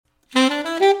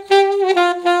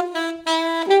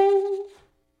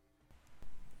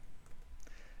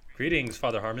Greetings,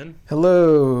 Father Harmon.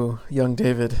 Hello, young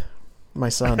David, my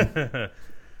son.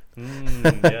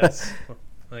 Yes.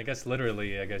 I guess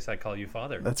literally, I call you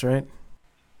Father. That's right.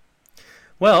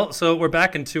 Well, so we're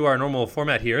back into our normal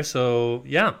format here. So,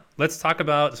 yeah, let's talk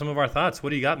about some of our thoughts.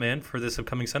 What do you got, man, for this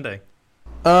upcoming Sunday?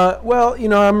 Well,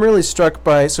 I'm really struck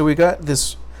by, so we got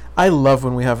this, I love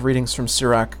when we have readings from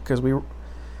Sirach, because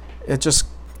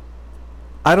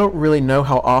I don't really know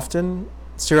how often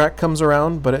Sirach comes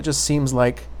around, but it just seems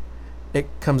like it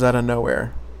comes out of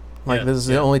nowhere. Like, this is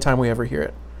the only time we ever hear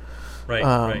it.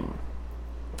 Right.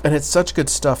 And it's such good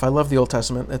stuff. I love the Old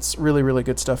Testament. It's really, really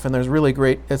good stuff. And there's really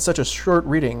great, it's such a short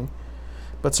reading,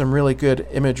 but some really good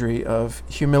imagery of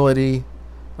humility,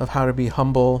 of how to be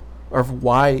humble, or of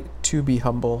why to be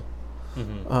humble.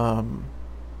 Mm-hmm.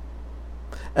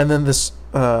 And then this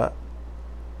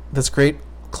great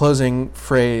closing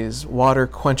phrase, water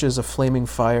quenches a flaming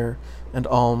fire and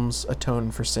alms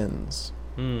atone for sins.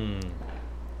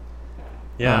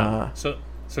 Yeah. So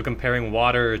comparing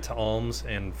water to alms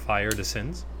and fire to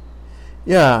sins?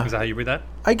 Yeah. Is that how you read that?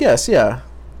 I guess, yeah.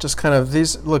 Just kind of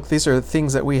these are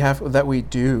things that we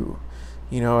do.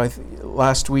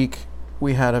 Last week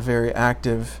we had a very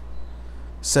active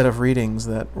set of readings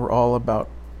that were all about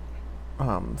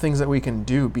things that we can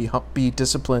do, be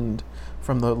disciplined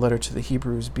from the letter to the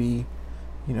Hebrews, to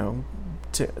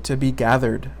be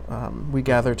gathered. We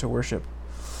gather to worship.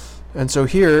 And so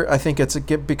here, I think it's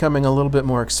becoming a little bit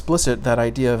more explicit. That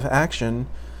idea of action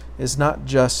is not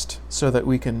just so that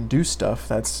we can do stuff.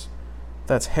 That's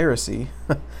heresy.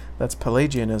 That's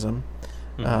Pelagianism.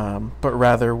 Mm-hmm. But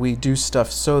rather, we do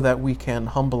stuff so that we can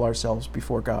humble ourselves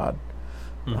before God.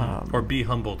 Mm-hmm. Or be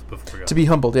humbled before God. To be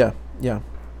humbled, yeah.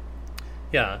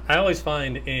 Yeah, I always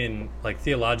find in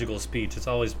theological speech, it's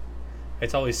always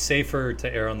safer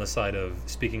to err on the side of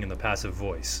speaking in the passive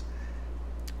voice.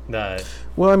 That's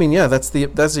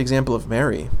the example of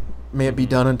Mary. May it be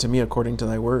done unto me according to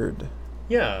thy word.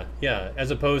 Yeah. As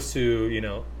opposed to,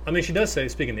 she does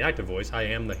speak in the active voice, I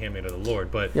am the handmaid of the Lord,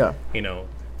 but,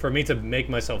 for me to make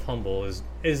myself humble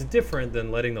is different than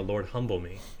letting the Lord humble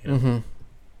me. Mm-hmm.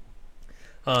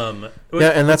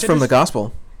 And that's from the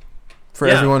gospel. For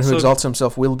everyone who exalts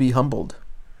himself will be humbled.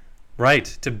 Right,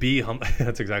 to be humble.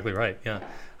 That's exactly right, yeah.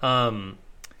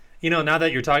 Now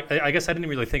that you're talking, I guess I didn't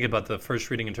really think about the first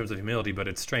reading in terms of humility, but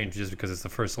it's strange just because it's the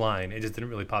first line. It just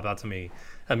didn't really pop out to me.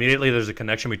 Immediately there's a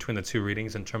connection between the two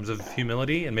readings in terms of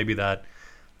humility, and maybe that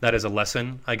is a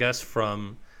lesson, I guess,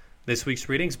 from this week's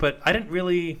readings. But I didn't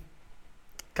really,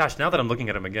 now that I'm looking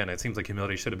at them again, it seems like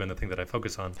humility should have been the thing that I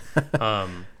focus on.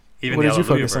 Even what the did you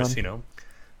Alleluia focus verse,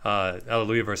 on?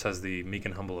 Alleluia verse has the meek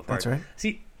and humble of heart. That's right.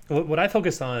 See, what I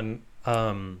focus on,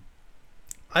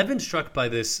 I've been struck by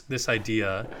this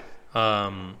idea.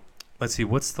 Let's see,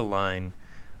 what's the line?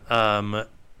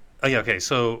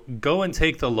 So go and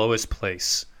take the lowest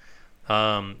place.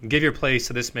 Give your place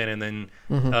to this man, and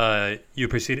then you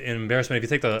proceed in embarrassment. If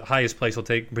you take the highest place, you'll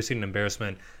proceed in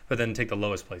embarrassment, but then take the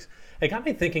lowest place. It got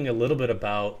me thinking a little bit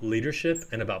about leadership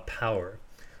and about power.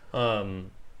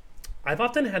 I've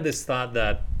often had this thought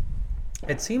that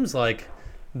it seems like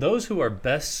those who are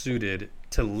best suited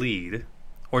to lead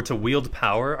or to wield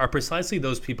power are precisely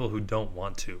those people who don't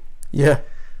want to. Yeah.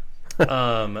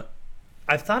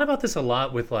 I've thought about this a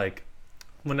lot with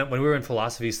when we were in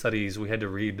philosophy studies, we had to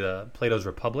read Plato's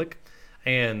Republic.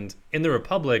 And in the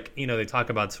Republic, they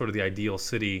talk about sort of the ideal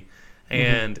city.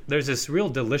 And there's this real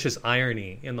delicious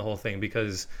irony in the whole thing,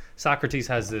 because Socrates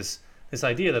has this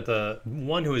idea that the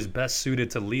one who is best suited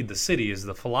to lead the city is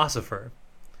the philosopher.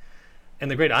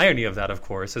 And the great irony of that, of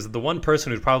course, is that the one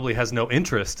person who probably has no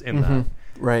interest in that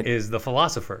is the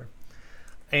philosopher.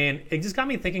 And it just got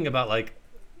me thinking about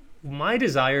my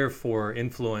desire for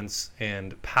influence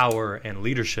and power and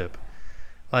leadership.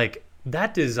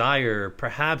 That desire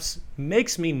perhaps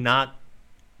makes me not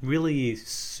really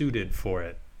suited for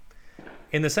it.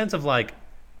 In the sense of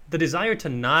the desire to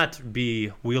not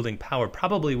be wielding power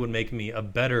probably would make me a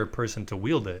better person to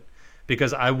wield it,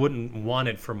 because I wouldn't want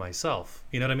it for myself.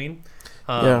 You know what I mean?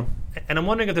 Yeah. And I'm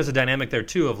wondering if there's a dynamic there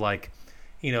too of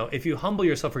if you humble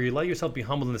yourself, or you let yourself be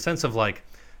humbled in the sense of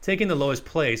taking the lowest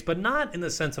place, but not in the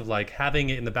sense of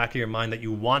having it in the back of your mind that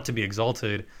you want to be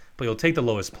exalted, but you'll take the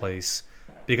lowest place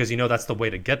because that's the way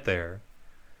to get there.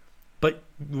 But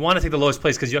you want to take the lowest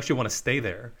place because you actually want to stay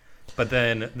there. But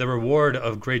then the reward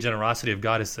of great generosity of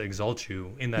God is to exalt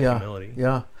you in that humility.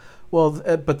 Yeah. Well,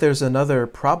 but there's another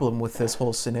problem with this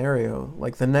whole scenario.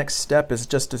 The next step is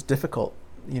just as difficult.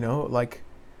 The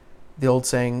old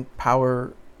saying,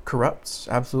 power corrupts.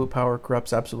 Absolute power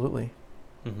corrupts absolutely.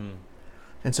 Mm-hmm.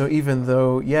 And so even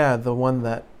though, the one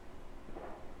that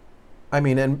I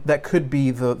mean, and that could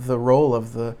be the role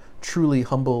of the truly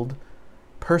humbled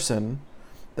person,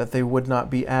 that they would not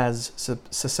be as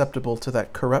susceptible to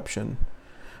that corruption.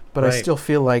 But Right. I still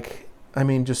feel like, I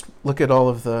mean, just look at all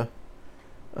of the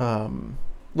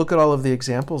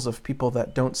examples of people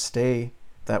that don't stay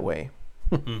that way.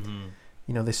 Mm-hmm.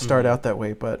 You know, they start Mm-hmm. out that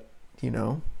way, but you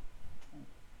know,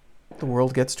 the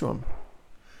world gets to them.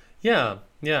 Yeah,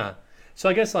 yeah. So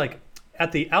I guess like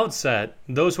at the outset,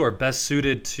 those who are best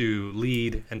suited to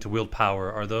lead and to wield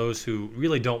power are those who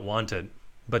really don't want it,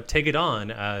 but take it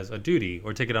on as a duty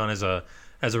or take it on as a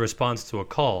response to a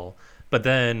call. But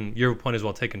then your point is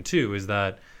well taken too, is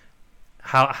that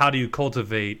how do you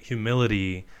cultivate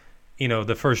humility? You know,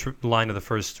 the first line of the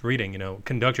first reading, you know,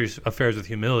 conduct your affairs with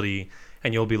humility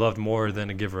and you'll be loved more than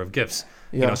a giver of gifts.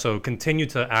 You Yeah. know, so continue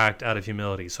to act out of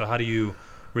humility. So how do you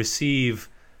receive,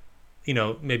 you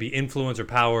know, maybe influence or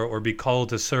power or be called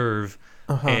to serve?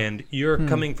 Uh-huh. And you're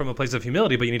coming from a place of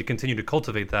humility, but you need to continue to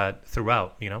cultivate that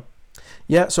throughout, you know?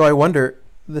 Yeah, so I wonder,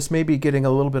 this may be getting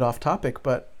a little bit off topic,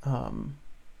 but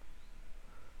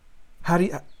how do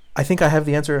you, I think I have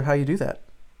the answer of how you do that.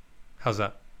 How's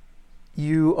that?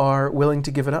 You are willing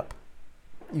to give it up.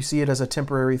 You see it as a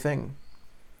temporary thing.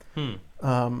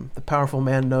 The powerful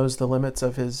man knows the limits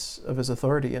of his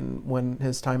authority, and when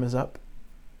his time is up,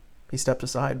 he steps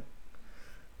aside.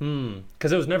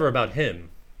 Because it was never about him.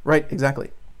 Right,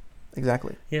 exactly.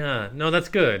 Yeah, no, that's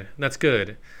good. That's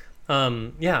good.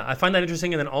 Yeah, I find that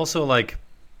interesting. And then also, like,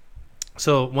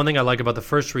 so one thing I like about the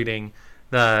first reading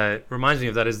that reminds me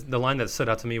of that is the line that stood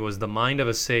out to me was, the mind of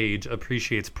a sage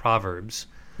appreciates proverbs,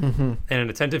 and an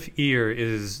attentive ear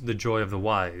is the joy of the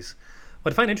wise.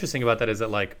 What I find interesting about that is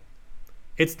that, like,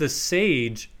 it's the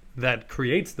sage that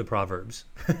creates the proverbs.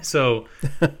 So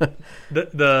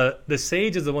the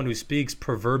sage is the one who speaks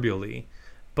proverbially,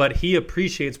 but he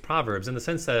appreciates proverbs in the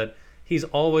sense that he's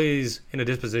always in a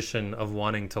disposition of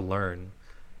wanting to learn.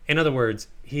 In other words,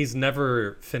 he's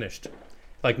never finished.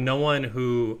 Like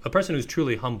a person who's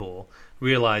truly humble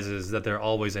realizes that they're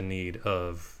always in need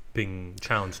of being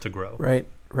challenged to grow. Right.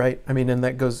 I mean, and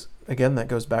that goes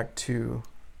back to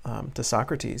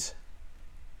Socrates.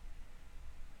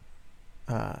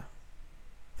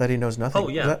 That he knows nothing. Oh,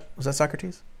 yeah. Was that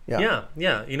Socrates? Yeah.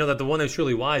 You know that the one that's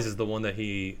truly wise is the one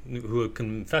who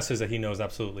confesses that he knows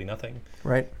absolutely nothing.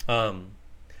 Right.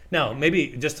 Now, maybe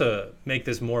just to make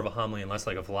this more of a homily and less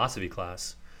like a philosophy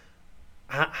class,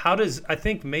 how does, I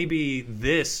think maybe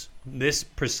this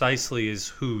precisely is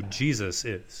who Jesus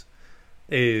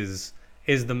is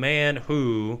the man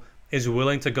who is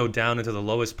willing to go down into the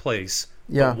lowest place,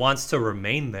 but wants to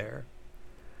remain there.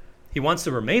 He wants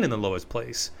to remain in the lowest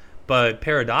place, but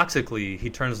paradoxically, he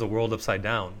turns the world upside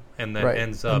down and then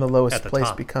ends up and the lowest at the place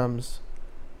top. becomes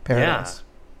paradise.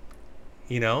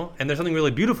 Yeah. You know, and there's something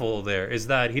really beautiful there, is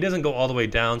that he doesn't go all the way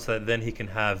down so that then he can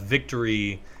have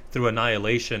victory through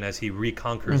annihilation as he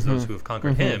reconquers those who have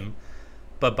conquered him.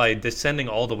 But by descending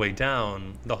all the way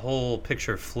down, the whole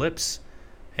picture flips,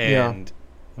 and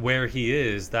where he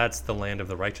is, that's the land of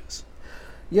the righteous.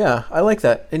 Yeah, I like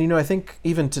that. And, you know, I think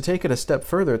even to take it a step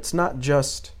further, it's not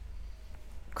just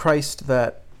Christ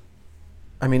that,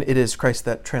 I mean, it is Christ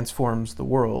that transforms the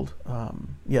world.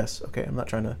 Yes, okay, I'm not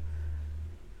trying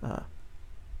to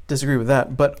disagree with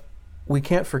that, but we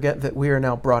can't forget that we are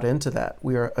now brought into that.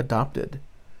 We are adopted.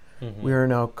 We are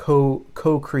now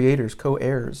co-creators,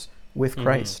 co-heirs with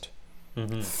Christ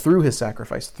through his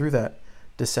sacrifice, through that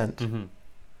descent.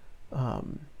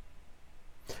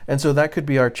 And so that could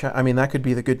be that could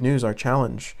be the good news, our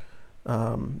challenge,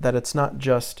 that it's not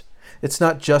just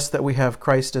that we have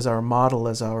Christ as our model,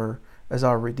 as our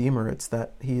Redeemer. It's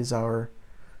that he is our,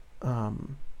 well,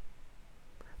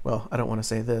 I don't want to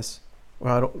say this.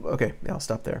 Well, I'll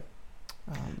stop there.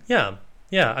 Yeah.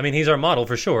 I mean, he's our model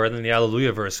for sure. And then the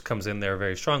Alleluia verse comes in there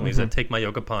very strongly. Is that take my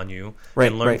yoke upon you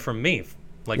and learn from me.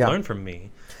 Learn from me.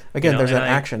 Again, there's an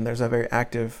action. There's a very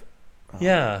active.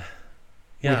 Yeah.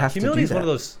 Humility is one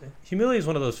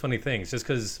of those funny things. Just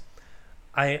because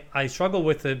I struggle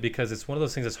with it, because it's one of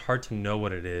those things that's hard to know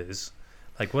what it is.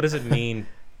 Like, what does it mean?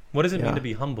 What does it mean to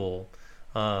be humble?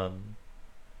 I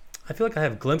feel like I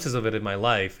have glimpses of it in my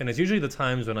life, and it's usually the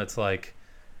times when it's like,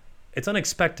 it's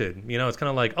unexpected. You know, it's kind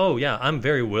of like, oh yeah, I'm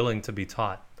very willing to be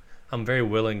taught. I'm very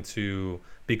willing to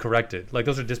be corrected. Like,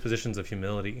 those are dispositions of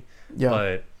humility. Yeah.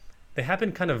 But they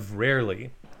happen kind of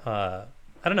rarely. I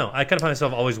don't know. I kind of find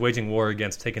myself always waging war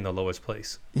against taking the lowest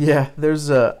place. Yeah,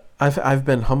 I've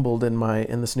been humbled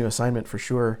in this new assignment for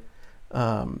sure.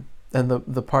 And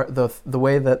the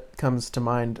way that comes to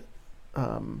mind,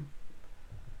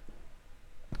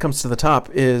 comes to the top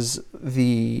is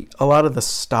a lot of the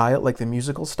style, like the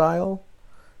musical style,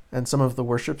 and some of the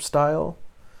worship style,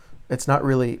 it's not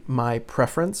really my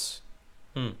preference.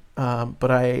 But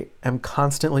I am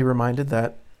constantly reminded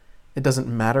that it doesn't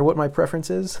matter what my preference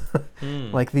is.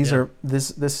 Like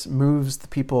this moves the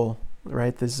people,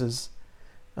 right? These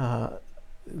are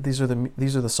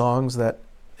the songs that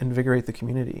invigorate the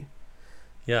community.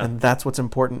 Yeah. And that's what's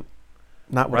important,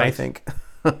 not what I think.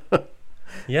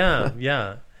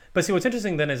 Yeah. But see, what's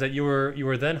interesting then is that you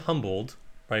were then humbled,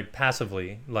 right?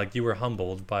 Passively, like you were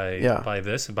humbled by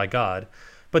this and by God,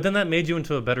 but then that made you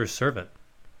into a better servant.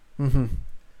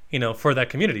 For that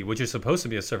community, which is supposed to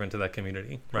be a servant to that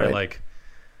community, right? Like,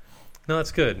 no,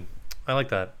 that's good. I like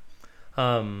that.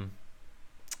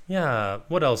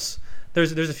 What else?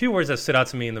 There's a few words that stood out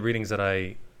to me in the readings that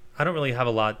I don't really have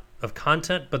a lot of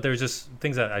content, but there's just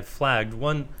things that I flagged.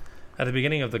 One, at the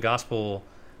beginning of the gospel,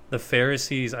 the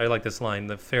Pharisees, I like this line,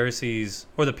 the Pharisees,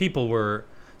 or the people were,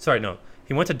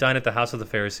 he went to dine at the house of the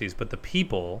Pharisees, but the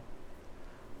people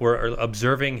were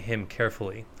observing him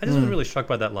carefully. I just was really struck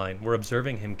by that line. We're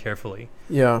observing him carefully.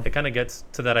 Yeah. It kind of gets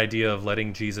to that idea of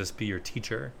letting Jesus be your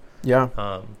teacher. Yeah.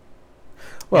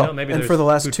 Maybe and for the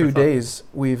last 2 days,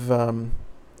 we've,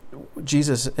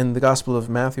 Jesus, in the Gospel of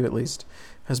Matthew at least,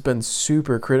 has been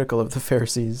super critical of the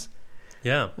Pharisees.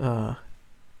 Yeah.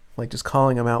 Like just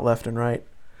calling them out left and right.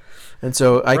 And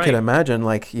so I could imagine,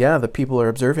 the people are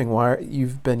observing why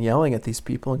you've been yelling at these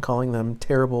people and calling them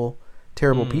terrible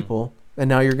people. And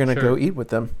now you're going to go eat with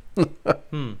them.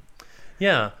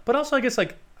 Yeah. But also, I guess,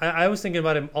 I was thinking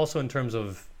about it also in terms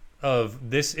of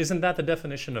this. Isn't that the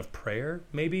definition of prayer,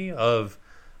 maybe? Of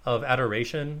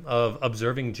adoration, of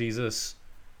observing Jesus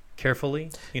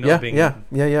carefully? Yeah.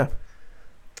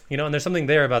 And there's something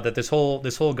there about that. This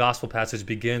whole gospel passage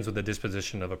begins with the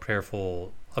disposition of a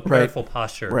prayerful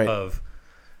posture of,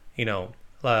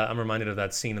 I'm reminded of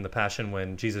that scene in the Passion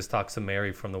when Jesus talks to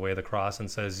Mary from the way of the cross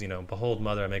and says, "Behold,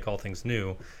 Mother, I make all things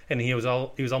new." And he was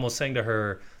almost saying to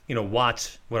her,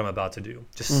 watch what I'm about to do.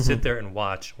 Just sit there and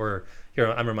watch. Or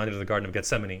I'm reminded of the Garden of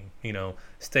Gethsemane.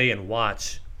 Stay and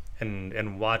watch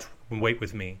and watch and wait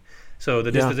with me. So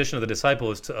the disposition of the disciple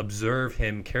is to observe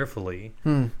him carefully,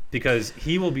 because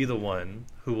he will be the one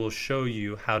who will show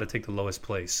you how to take the lowest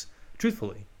place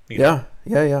truthfully. Yeah.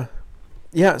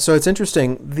 So it's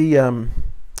interesting.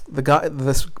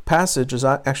 This passage is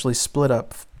actually split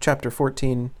up, chapter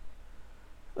 14,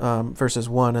 verses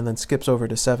 1, and then skips over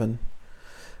to 7.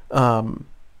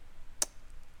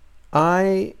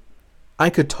 I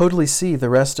could totally see the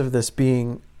rest of this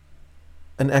being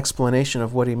an explanation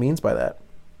of what he means by that.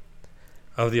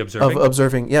 Of the observing? Of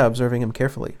observing him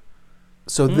carefully.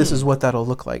 So this is what that'll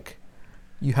look like.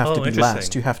 You have to be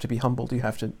last. You have to be humbled. You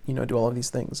have to, do all of these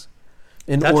things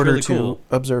in order to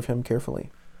observe him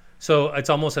carefully. So it's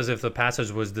almost as if the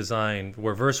passage was designed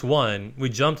where verse 1, we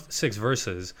jumped 6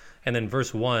 verses, and then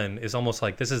verse 1 is almost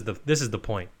like this is the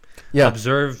point. Yeah.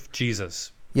 Observe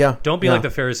Jesus. Yeah. Don't be like the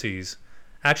Pharisees.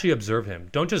 Actually observe him.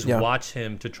 Don't just watch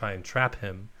him to try and trap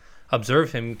him.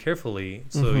 Observe him carefully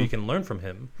so you can learn from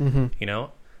him.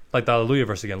 Like the Hallelujah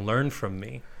verse again, learn from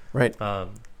me. Right.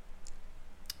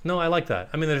 No, I like that.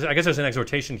 I mean, I guess there's an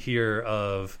exhortation here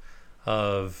of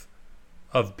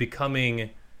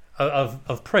becoming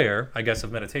of prayer, I guess,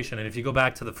 of meditation. And if you go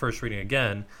back to the first reading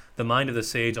again, the mind of the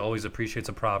sage always appreciates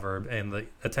a proverb, and the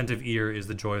attentive ear is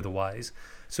the joy of the wise.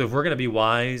 So if we're going to be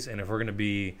wise and if we're going to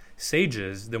be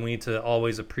sages, then we need to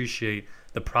always appreciate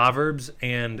the proverbs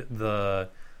and the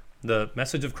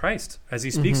message of Christ as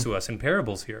he speaks to us in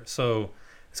parables here. So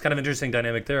it's kind of an interesting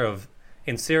dynamic there of,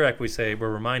 in Sirach we're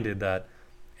reminded that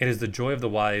it is the joy of the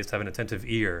wise to have an attentive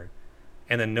ear.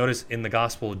 And then notice in the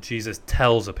gospel, Jesus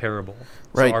tells a parable.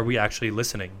 So are we actually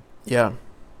listening? Yeah.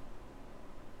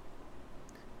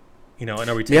 And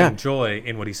are we taking joy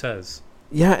in what he says?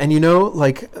 Yeah, and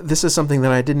this is something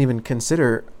that I didn't even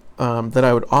consider, that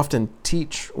I would often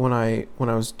teach when I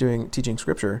was teaching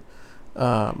scripture.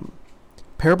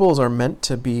 Parables are meant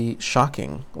to be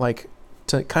shocking,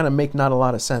 to kind of make not a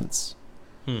lot of sense.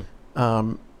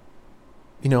 The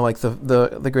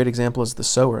great example is the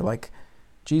sower.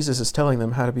 Jesus is telling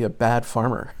them how to be a bad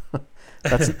farmer.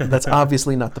 That's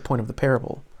obviously not the point of the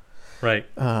parable. Right.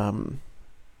 And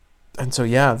so,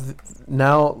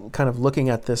 now kind of looking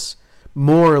at this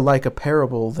more like a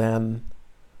parable than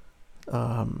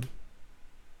I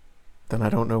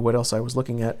don't know what else I was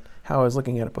looking at, how I was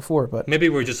looking at it before. But maybe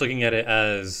we're just looking at it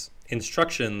as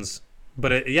instructions.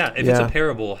 But if it's a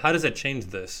parable, how does it change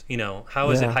this? How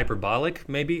is it hyperbolic?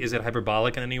 Maybe is it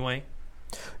hyperbolic in any way?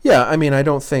 Yeah, I mean, I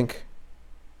don't think.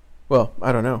 Well,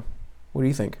 I don't know. What do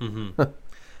you think?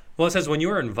 Well, it says, when you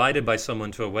are invited by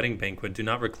someone to a wedding banquet, do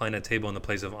not recline at table in the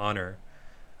place of honor,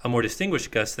 a more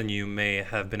distinguished guest than you may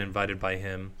have been invited by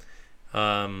him.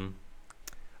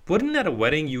 Wouldn't at a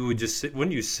wedding you would just sit?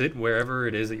 Wouldn't you sit wherever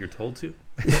it is that you're told to?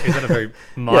 Is that a very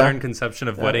modern conception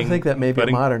of wedding? I think that may be a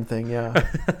modern thing. Yeah.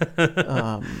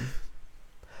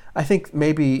 I think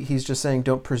maybe he's just saying,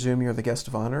 don't presume you're the guest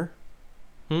of honor.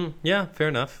 Yeah, fair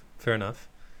enough. Fair enough.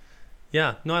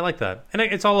 Yeah, no, I like that, and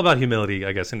it's all about humility,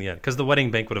 I guess, in the end, because the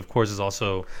wedding banquet, of course, is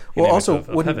also of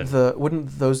wouldn't heaven.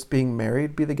 Wouldn't those being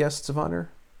married be the guests of honor?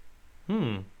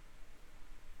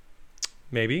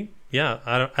 Maybe. Yeah,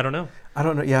 I don't know. I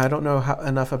don't know. Yeah, I don't know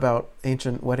enough about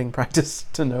ancient wedding practice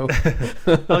to know.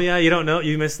 Oh yeah, you don't know?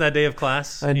 You missed that day of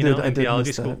class. I did theology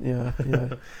miss school. That.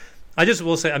 Yeah. I just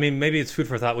will say, I mean, maybe it's food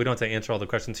for thought. We don't have to answer all the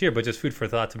questions here, but just food for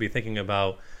thought to be thinking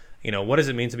about, what does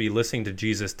it mean to be listening to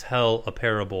Jesus tell a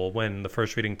parable when the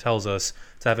first reading tells us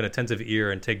to have an attentive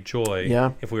ear and take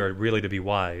joy if we are really to be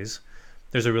wise?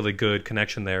 There's a really good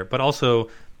connection there. But also,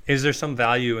 is there some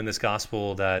value in this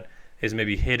gospel that is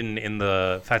maybe hidden in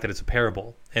the fact that it's a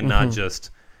parable and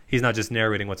he's not just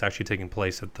narrating what's actually taking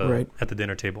place at the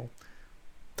dinner table?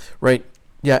 Right.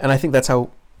 Yeah, and I think that's how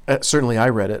certainly I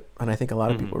read it, and I think a lot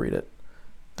of people read it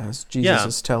as Jesus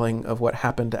is telling of what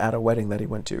happened at a wedding that he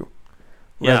went to.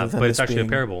 Yeah, but it's actually a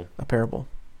parable. A parable.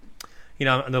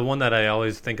 The one that I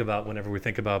always think about whenever we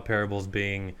think about parables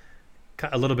being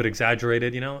a little bit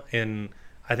exaggerated, and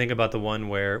I think about the one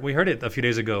where we heard it a few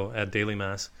days ago at Daily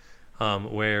Mass,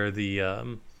 where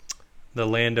the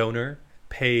landowner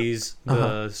pays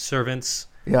the servants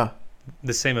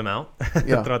the same amount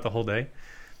throughout the whole day.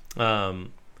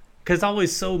 Because it's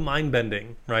always so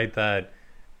mind-bending, right,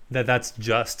 that's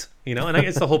just, and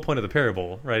it's the whole point of the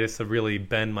parable, right? It's to really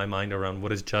bend my mind around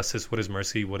what is justice, what is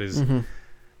mercy, what is,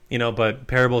 but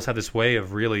parables have this way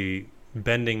of really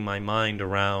bending my mind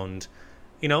around,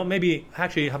 maybe,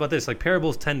 actually, how about this? Like,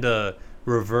 parables tend to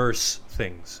reverse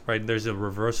things, right? There's a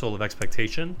reversal of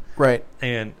expectation. Right.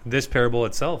 And this parable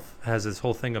itself has this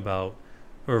whole thing about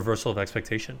a reversal of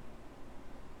expectation.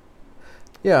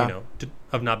 Yeah.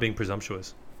 Of not being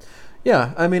presumptuous.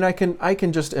 Yeah, I mean, I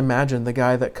can just imagine the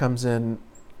guy that comes in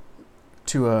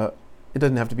to it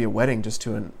doesn't have to be a wedding, just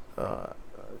to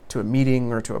a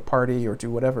meeting or to a party or to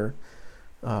whatever,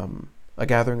 a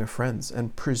gathering of friends,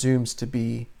 and presumes to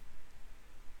be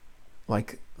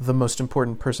like the most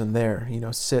important person there,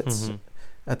 sits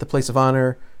at the place of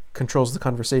honor, controls the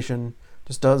conversation,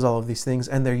 just does all of these things,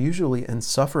 and they're usually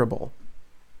insufferable.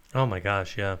 Oh my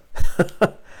gosh, yeah.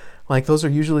 Like, those are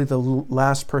usually the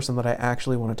last person that I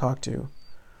actually want to talk to.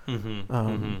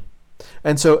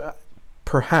 And so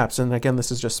perhaps, and again, this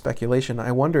is just speculation,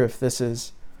 I wonder if this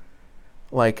is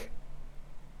like,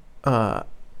 do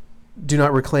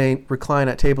not recline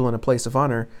at table in a place of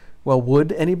honor. Well,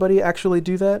 would anybody actually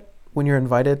do that when you're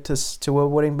invited to a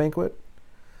wedding banquet?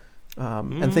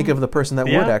 And think of the person that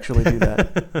would actually do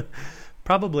that.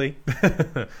 Probably.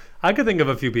 I could think of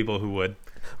a few people who would.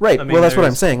 Right. I mean, well, that's what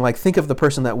I'm saying. Like, think of the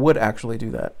person that would actually do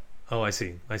that. Oh, I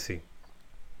see.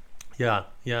 Yeah.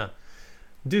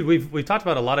 Dude, we've talked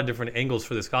about a lot of different angles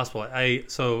for this gospel.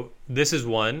 So this is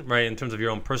one, right, in terms of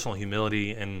your own personal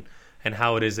humility and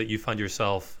how it is that you find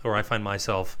yourself, or I find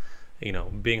myself,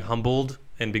 being humbled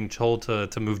and being told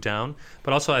to move down.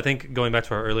 But also, I think, going back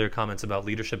to our earlier comments about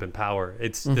leadership and power,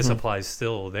 this applies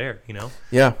still there,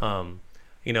 Yeah.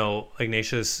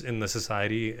 Ignatius in the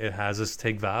society, it has us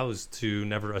take vows to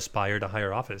never aspire to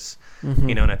higher office,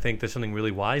 and I think there's something really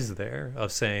wise there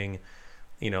of saying,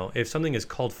 if something is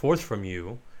called forth from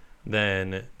you,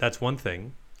 then that's one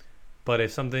thing. But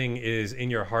if something is in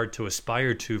your heart to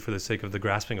aspire to for the sake of the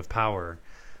grasping of power,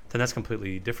 then that's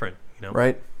completely different,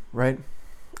 Right.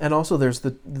 And also there's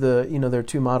the there are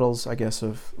two models, I guess,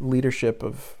 of leadership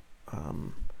of,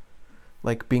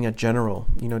 like being a general.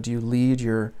 Do you lead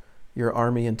your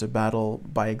army into battle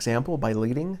by example, by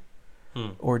leading?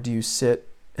 Or do you sit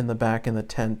in the back in the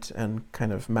tent and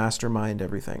kind of mastermind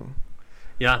everything?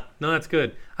 Yeah, no, that's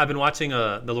good. I've been watching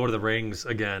The Lord of the Rings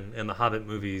again and the Hobbit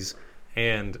movies,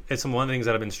 and it's one of the things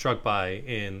that I've been struck by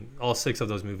in all 6 of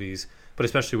those movies, but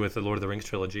especially with the Lord of the Rings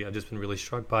trilogy. I've just been really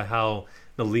struck by how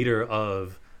the leader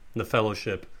of the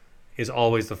Fellowship is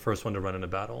always the first one to run in a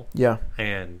battle. Yeah.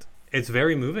 And it's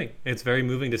very moving. It's very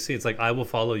moving to see. It's like, I will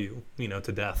follow you,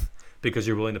 to death because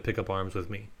you're willing to pick up arms with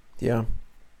me. Yeah.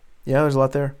 Yeah, there's a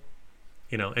lot there.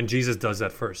 And Jesus does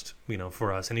that first,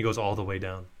 for us, and he goes all the way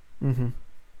down.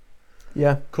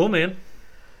 Yeah. Cool, man.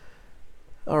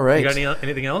 All right. You got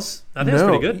anything else? I think it's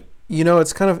pretty good.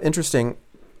 It's kind of interesting.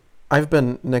 I've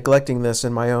been neglecting this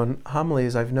in my own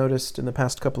homilies. I've noticed in the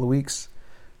past couple of weeks,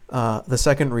 the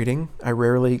second reading, I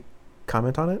rarely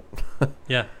comment on it.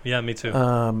 Yeah, me too.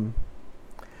 And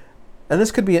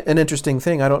this could be an interesting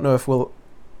thing. I don't know if we'll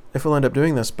if we'll end up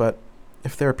doing this, but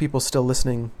if there are people still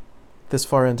listening this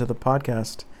far into the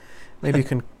podcast, maybe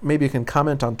you can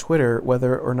comment on Twitter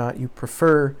whether or not you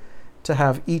prefer to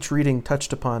have each reading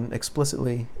touched upon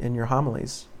explicitly in your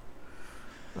homilies.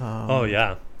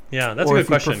 Yeah, that's a good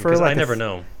question, because I never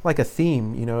know. Like a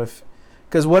theme,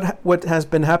 because what has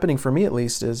been happening for me at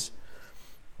least is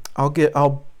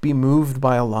I'll be moved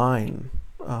by a line.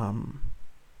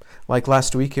 Like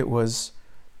last week, it was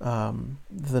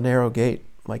the narrow gate.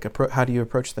 Like, how do you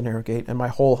approach the narrow gate? And my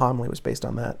whole homily was based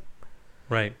on that.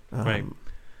 Right.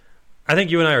 I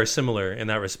think you and I are similar in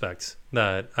that respect,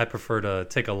 that I prefer to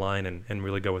take a line and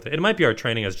really go with it. It might be our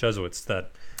training as Jesuits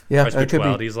that our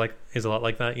spirituality is a lot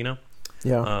like that,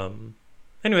 Yeah.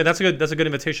 Anyway, that's a good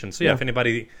invitation. So if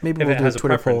anybody maybe if we'll it do has a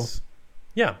Twitter preference, poll.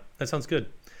 Yeah, that sounds good.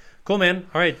 Cool, man.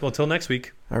 All right. Well, till next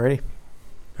week. Alrighty. All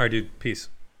right, dude. Peace.